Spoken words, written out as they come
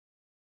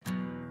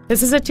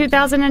This is a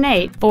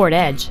 2008 Ford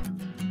Edge.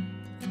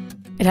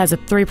 It has a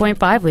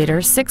 3.5-liter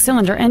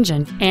 6-cylinder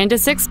engine and a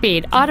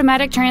 6-speed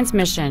automatic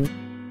transmission.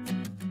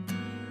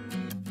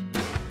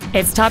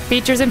 Its top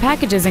features and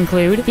packages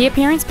include the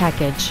appearance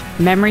package,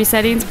 memory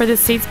settings for the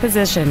seat's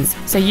positions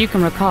so you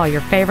can recall your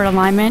favorite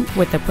alignment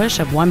with the push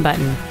of one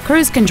button,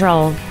 cruise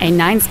control, a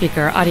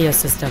 9-speaker audio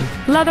system,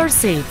 leather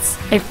seats,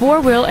 a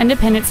 4-wheel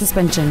independent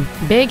suspension,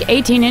 big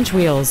 18-inch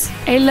wheels,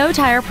 a low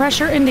tire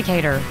pressure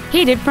indicator,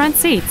 heated front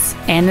seats,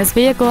 and this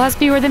vehicle has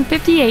fewer than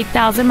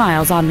 58,000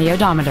 miles on the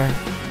odometer.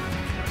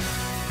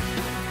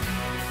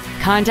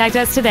 Contact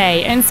us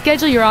today and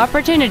schedule your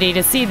opportunity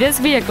to see this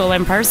vehicle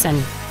in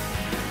person.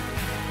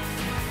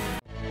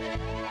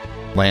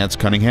 Lance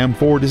Cunningham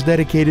Ford is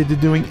dedicated to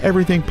doing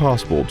everything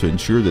possible to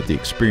ensure that the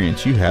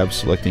experience you have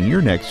selecting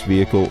your next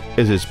vehicle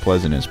is as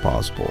pleasant as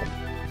possible.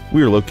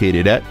 We are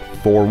located at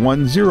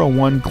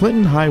 4101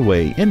 Clinton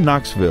Highway in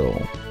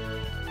Knoxville.